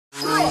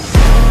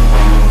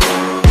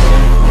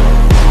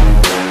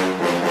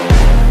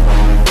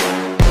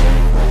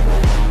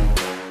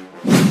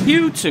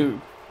YouTube?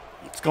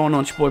 What's going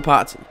on? It's your boy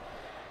Pottsy.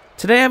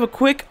 Today I have a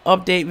quick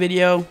update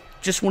video.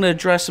 Just want to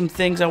address some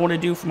things I want to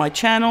do for my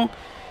channel,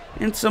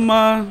 and some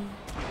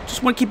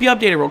just want to keep you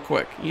updated real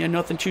quick. You know,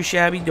 nothing too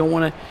shabby. Don't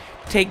want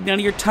to take none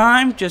of your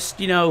time. Just,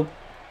 you know,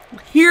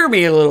 hear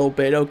me a little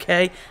bit,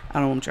 okay? I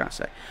don't know what I'm trying to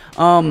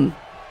say.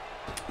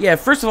 Yeah,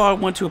 first of all, I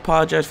want to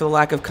apologize for the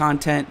lack of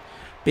content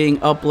being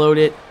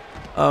uploaded.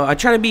 I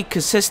try to be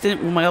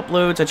consistent with my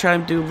uploads. I try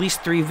to do at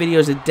least 3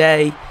 videos a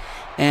day,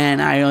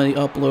 and I only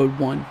upload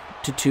 1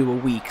 to 2 a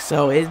week.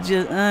 So it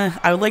just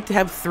I would like to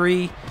have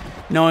 3,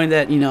 knowing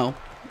that, you know,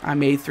 I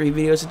made 3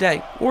 videos a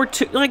day, or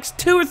 2, like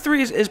 2 or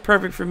 3 is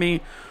perfect for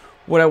me.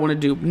 What I want to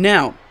do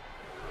now,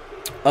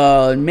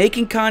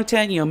 making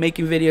content, you know,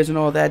 making videos and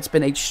all that's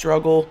been a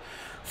struggle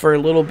for a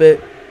little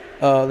bit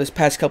this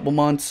past couple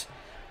months.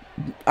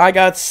 I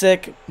got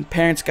sick, my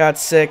parents got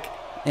sick,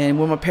 and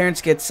when my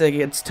parents get sick,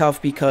 it's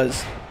tough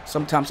because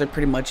sometimes I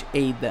pretty much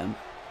aid them.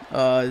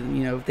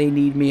 You know, if they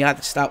need me, I have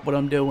to stop what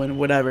I'm doing,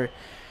 whatever.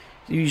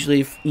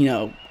 Usually, you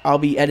know, I'll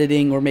be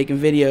editing or making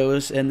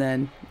videos, and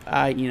then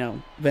you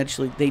know,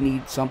 eventually they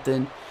need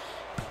something,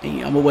 and,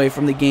 you know, I'm away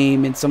from the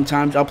game, and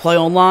sometimes I'll play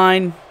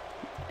online,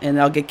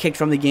 and I'll get kicked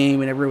from the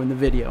game, and I ruin the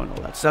video and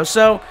all that stuff.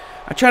 So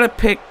I try to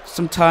pick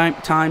some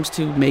times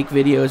to make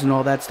videos and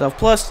all that stuff.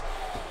 Plus,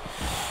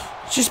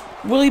 just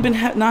really been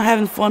not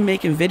having fun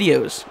making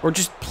videos or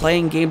just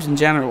playing games in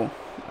general.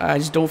 I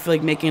just don't feel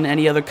like making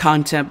any other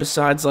content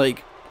besides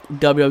like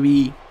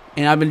WWE,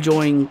 and I've been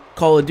enjoying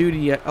Call of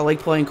Duty. I like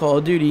playing Call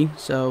of Duty,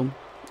 so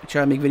I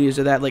try to make videos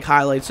of that, like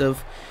highlights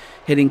of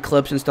hitting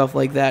clips and stuff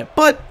like that.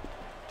 But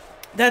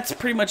that's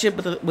pretty much it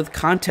with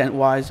content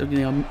wise, you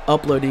know,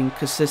 uploading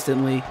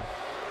consistently.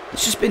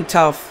 It's just been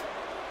tough.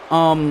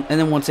 And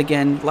then once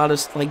again, a lot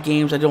of like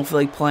games I don't feel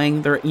like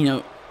playing. They're, you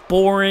know,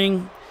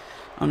 boring.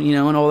 You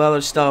know, and all the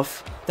other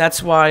stuff.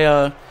 That's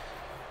why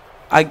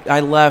I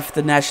left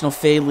the National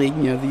Fade League,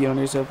 you know, the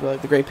owners of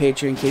the Great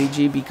Patriot and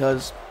KDG,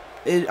 because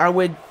I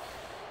would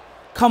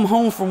come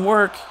home from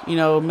work, you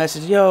know,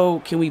 message,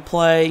 yo, can we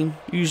play?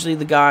 Usually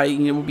the guy, you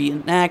know, will be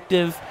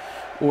inactive,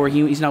 or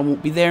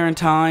won't be there in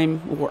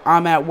time, or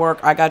I'm at work,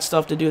 I got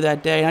stuff to do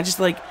that day, and I just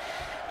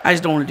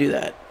don't want to do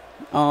that.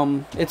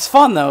 It's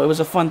fun though. It was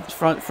a fun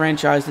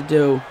franchise to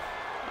do.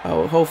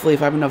 Hopefully,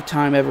 if I have enough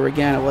time ever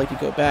again, I would like to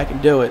go back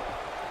and do it.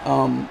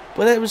 But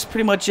that was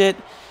pretty much it,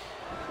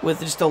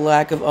 with just a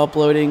lack of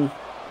uploading.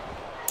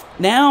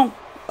 Now,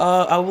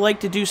 I would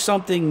like to do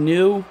something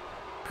new,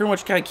 pretty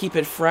much kind of keep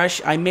it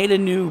fresh. I made a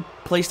new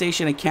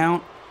PlayStation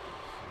account,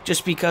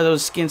 just because I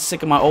was getting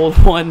sick of my old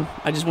one.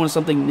 I just wanted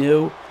something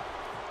new.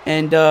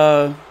 And,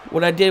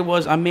 what I did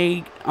was, I'm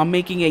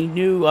making a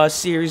new,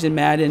 series in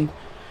Madden,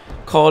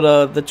 called,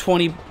 the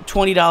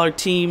 $20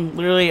 team.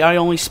 Literally, I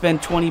only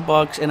spend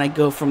 $20, and I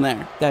go from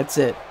there. That's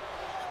it.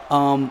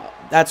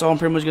 That's all I'm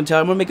pretty much going to tell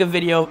you. I'm going to make a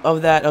video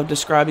of that, of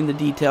describing the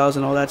details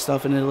and all that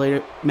stuff in a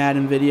later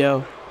Madden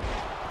video.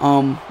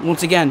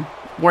 Once again,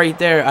 right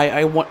there,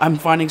 I'm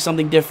finding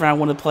something different I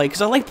want to play.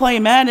 Because I like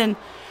playing Madden,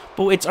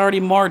 but it's already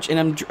March,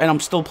 and I'm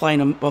still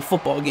playing a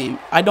football game.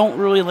 I don't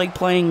really like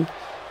playing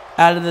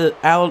out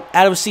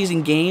of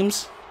season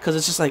games, because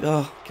it's just like,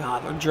 oh,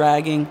 God, they're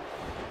dragging.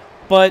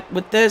 But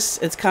with this,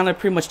 it's kind of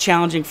pretty much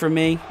challenging for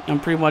me. I'm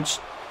pretty much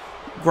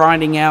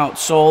grinding out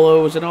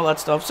solos and all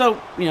that stuff.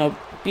 So, you know,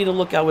 be on the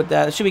lookout with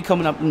that. It should be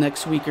coming up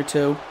next week or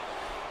 2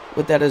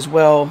 with that as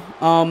well.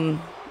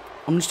 I'm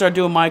going to start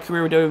doing my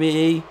career with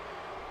WWE.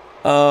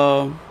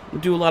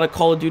 Do a lot of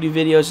Call of Duty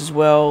videos as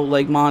well,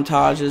 like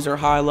montages or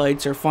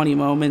highlights or funny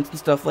moments and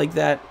stuff like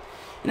that.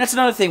 And that's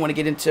another thing I want to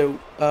get into,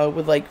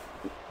 with like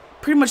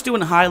pretty much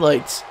doing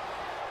highlights.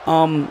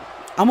 I'm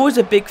always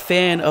a big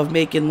fan of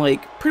making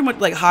like pretty much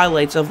like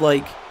highlights of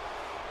like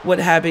what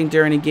happened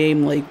during a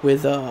game, like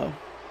with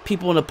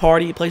people in a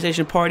party,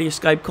 PlayStation party, a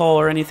Skype call,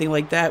 or anything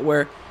like that,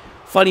 where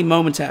funny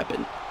moments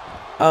happen.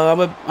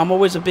 I'm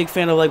always a big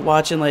fan of like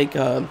watching like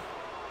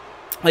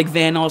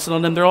Van Olsen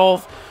on them. They're all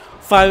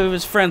 5 of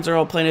his friends are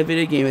all playing a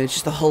video game, and it's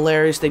just a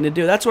hilarious thing to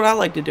do. That's what I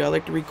like to do. I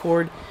like to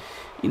record,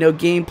 you know,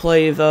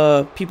 gameplay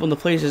of people in the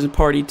PlayStation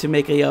party to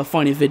make a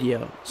funny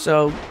video.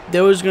 So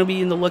those are gonna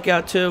be in the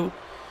lookout too.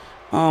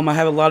 I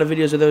have a lot of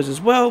videos of those as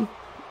well,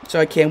 so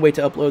I can't wait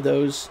to upload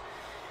those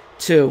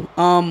too.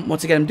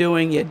 Once again, I'm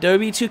doing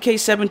WWE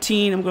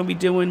 2K17. I'm going to be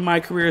doing my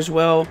career as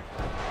well.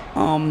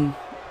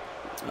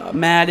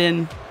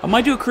 Madden. I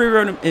might do a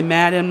career mode in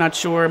Madden. I'm not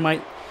sure.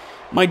 I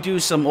might do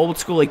some old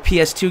school like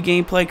PS2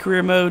 gameplay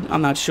career mode.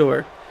 I'm not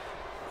sure.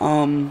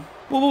 Well,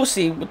 we'll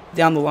see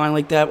down the line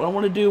like that. But I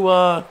want to do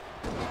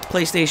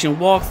PlayStation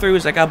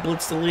walkthroughs. I got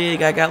Blitz the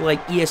League. I got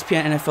like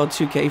ESPN NFL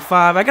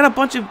 2K5. I got a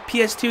bunch of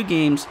PS2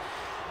 games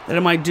that I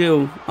might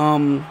do.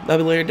 That'll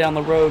be later down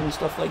the road and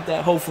stuff like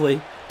that,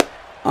 hopefully.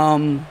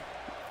 But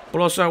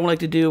also I would like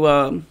to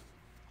do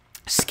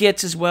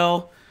skits as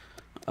well.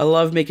 I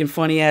love making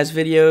funny ass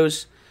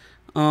videos.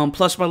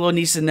 Plus my little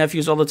nieces and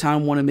nephews all the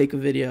time want to make a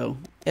video.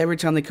 Every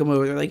time they come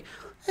over, they're like,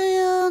 "Hey,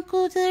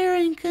 Uncle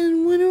Darren,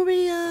 when are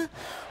we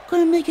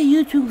gonna make a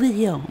YouTube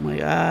video?" I'm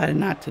like,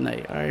 not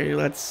tonight. Alright,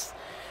 let's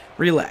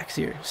relax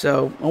here.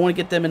 So I want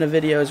to get them in a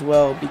video as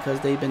well because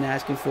they've been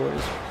asking for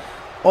it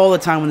all the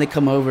time when they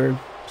come over.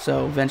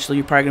 So eventually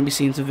you're probably gonna be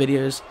seeing some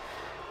videos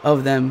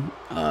of them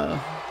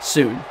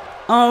soon.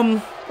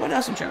 What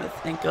else I'm trying to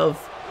think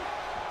of?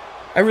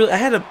 I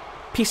had a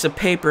piece of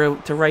paper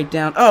to write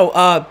down.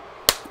 Oh,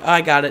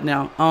 I got it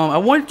now. I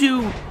want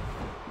to do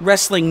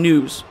wrestling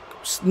news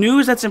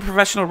that's in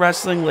professional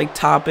wrestling, like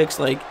topics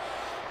like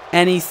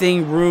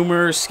anything,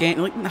 rumors,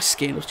 not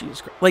scandals,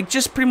 Jesus Christ, like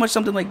just pretty much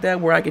something like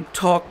that where I could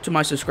talk to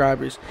my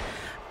subscribers.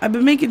 I've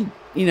been making,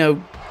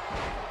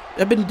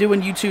 I've been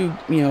doing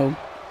YouTube,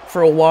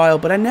 for a while,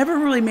 but I never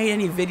really made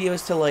any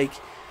videos to like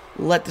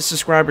let the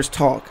subscribers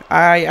talk.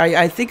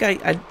 I think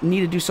I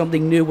need to do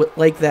something new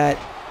like that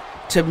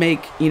to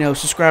make,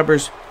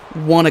 subscribers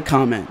want to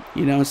comment,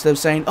 instead of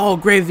saying, oh,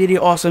 great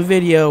video, awesome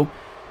video,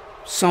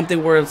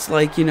 something where it's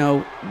like,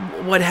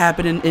 what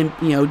happened in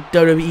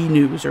WWE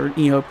news or,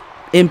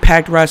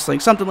 Impact Wrestling,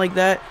 something like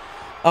that.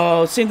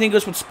 Same thing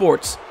goes with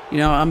sports.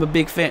 I'm a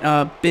big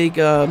fan,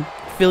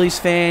 Phillies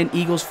fan,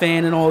 Eagles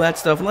fan, and all that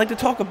stuff. I like to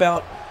talk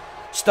about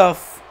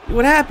stuff,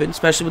 what happened,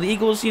 especially with the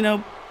Eagles,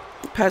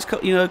 past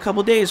a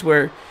couple days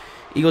where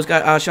Eagles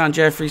got Alshon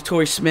Jeffries,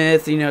 Torrey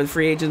Smith, the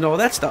free agents and all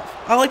that stuff.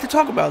 I like to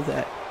talk about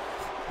that.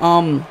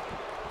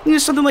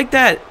 Something like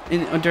that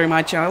during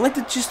my channel. I like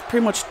to just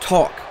pretty much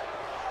talk.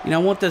 I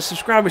want the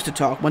subscribers to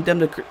talk. I want them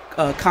to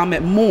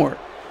comment more,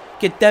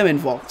 get them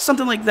involved,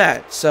 something like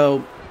that.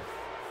 So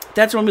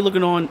that's what I'm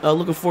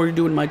looking forward to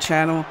doing my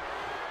channel.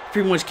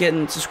 Pretty much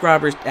getting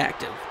subscribers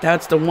active.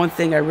 That's the one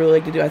thing I really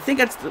like to do. I think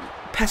that's the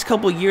past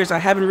couple of years I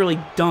haven't really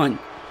done.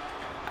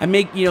 I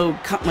make,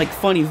 like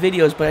funny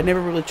videos, but I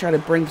never really try to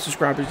bring the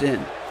subscribers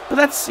in. But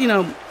that's,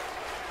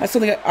 that's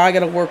something I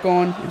gotta work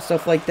on and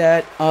stuff like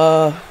that.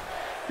 I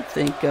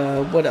think,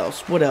 what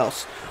else? What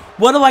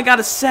do I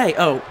gotta say?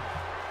 Oh,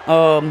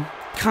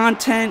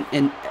 content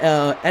and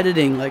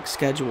editing like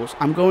schedules.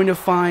 I'm going to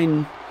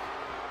find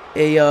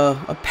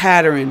a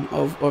pattern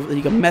of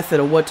like a method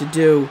of what to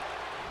do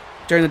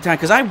during the time,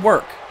 because I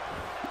work.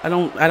 I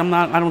don't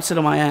sit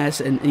on my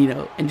ass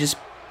and just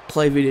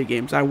play video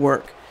games. I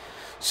work.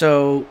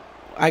 So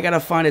I gotta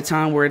find a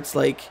time where it's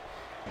like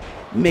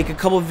make a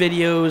couple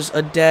videos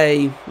a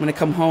day when I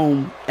come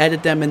home,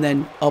 edit them, and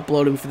then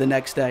upload them for the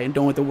next day, and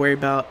don't have to worry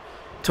about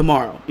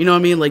tomorrow. You know what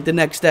I mean? Like the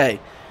next day,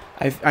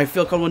 I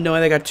feel comfortable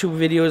knowing I got 2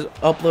 videos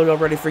uploaded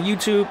already for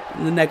YouTube,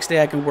 and the next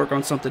day I can work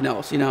on something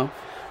else.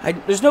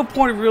 There's no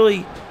point of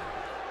really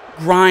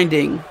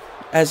grinding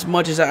as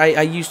much as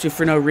I used to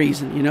for no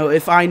reason.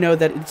 If I know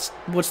that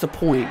what's the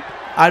point?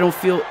 I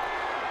feel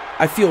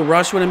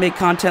rushed when I make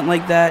content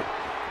like that.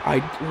 I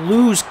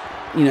lose,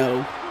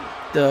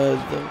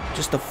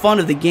 just the fun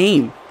of the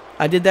game.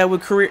 I did that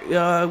with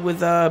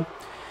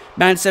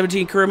Madden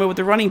 17 career mode with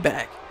the running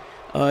back.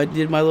 I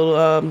did my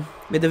little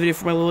made the video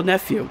for my little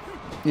nephew.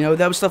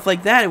 That was stuff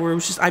like that where it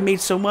was just I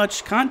made so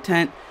much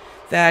content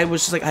that I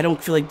was just like I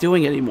don't feel like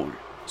doing it anymore.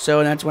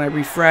 So that's when I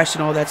refreshed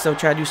and all that stuff,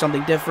 try to do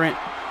something different.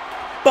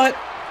 But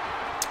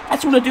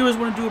that's what I do.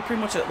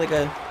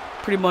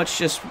 Pretty much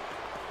just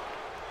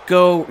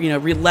go,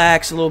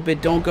 relax a little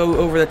bit. Don't go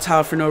over the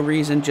top for no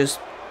reason. Just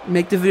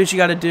make the videos you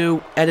got to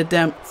do, edit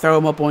them, throw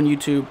them up on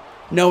YouTube,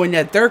 knowing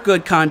that they're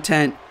good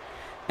content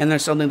and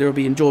there's something that will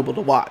be enjoyable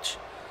to watch.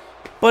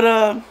 But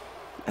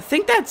I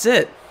think that's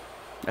it.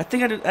 I ain't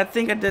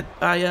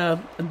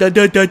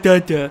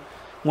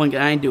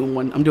doing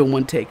one. I'm doing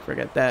one take.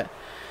 Forget that.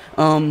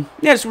 Yeah,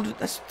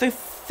 I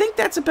think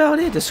that's about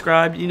it.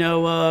 Described, what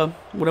I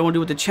want to do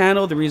with the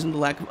channel, the reason, the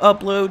lack of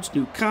uploads,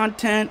 new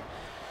content.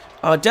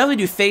 Definitely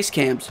do face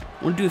cams. I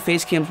want to do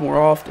face cams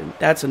more often.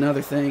 That's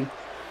another thing.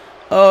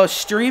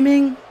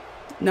 Streaming,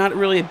 not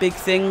really a big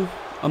thing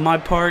on my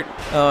part.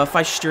 If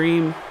I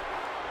stream,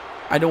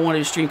 I don't want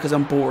to stream because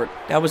I'm bored.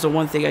 That was the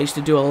one thing I used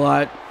to do a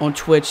lot on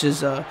Twitch.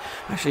 Is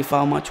actually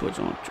follow my Twitch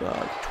on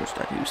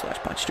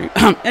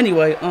twitch.tv/potstream.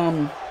 Anyway,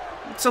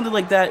 something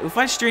like that. If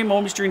I stream, I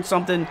want to stream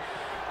something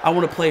I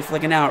want to play for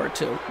like an hour or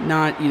two.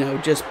 Not,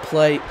 just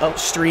play,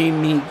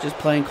 stream me just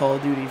playing Call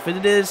of Duty. If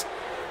it is,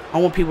 I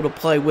want people to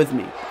play with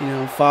me.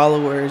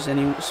 Followers,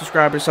 any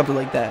subscribers, something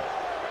like that.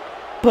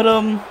 But,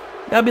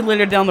 that'll be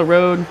later down the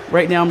road.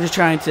 Right now, I'm just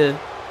trying to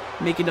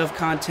make enough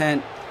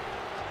content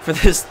for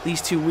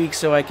these 2 weeks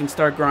so I can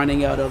start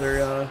grinding out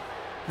other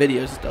videos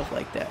and stuff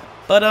like that.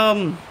 But,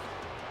 I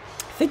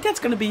think that's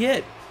going to be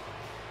it.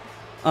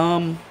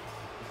 Yeah,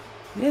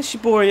 it's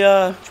your boy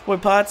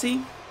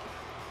Pottsy.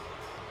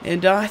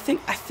 And I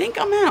think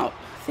I'm out.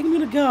 I think I'm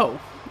gonna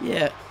go.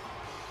 Yeah.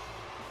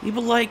 Leave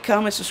a like,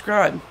 comment,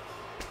 subscribe.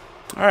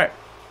 Alright.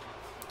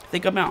 I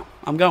think I'm out.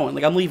 I'm going.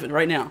 Like I'm leaving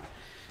right now.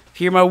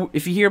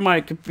 If you hear my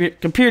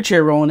computer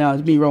chair rolling out,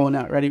 it's me rolling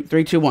out. Ready?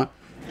 3, 2, 1.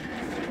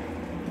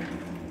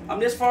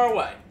 I'm this far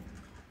away.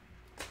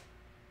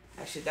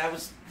 Actually, that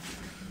was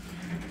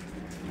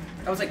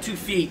like 2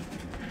 feet.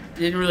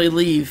 Didn't really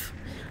leave.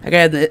 I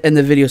got to end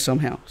the video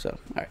somehow. So,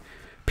 alright.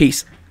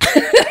 Peace.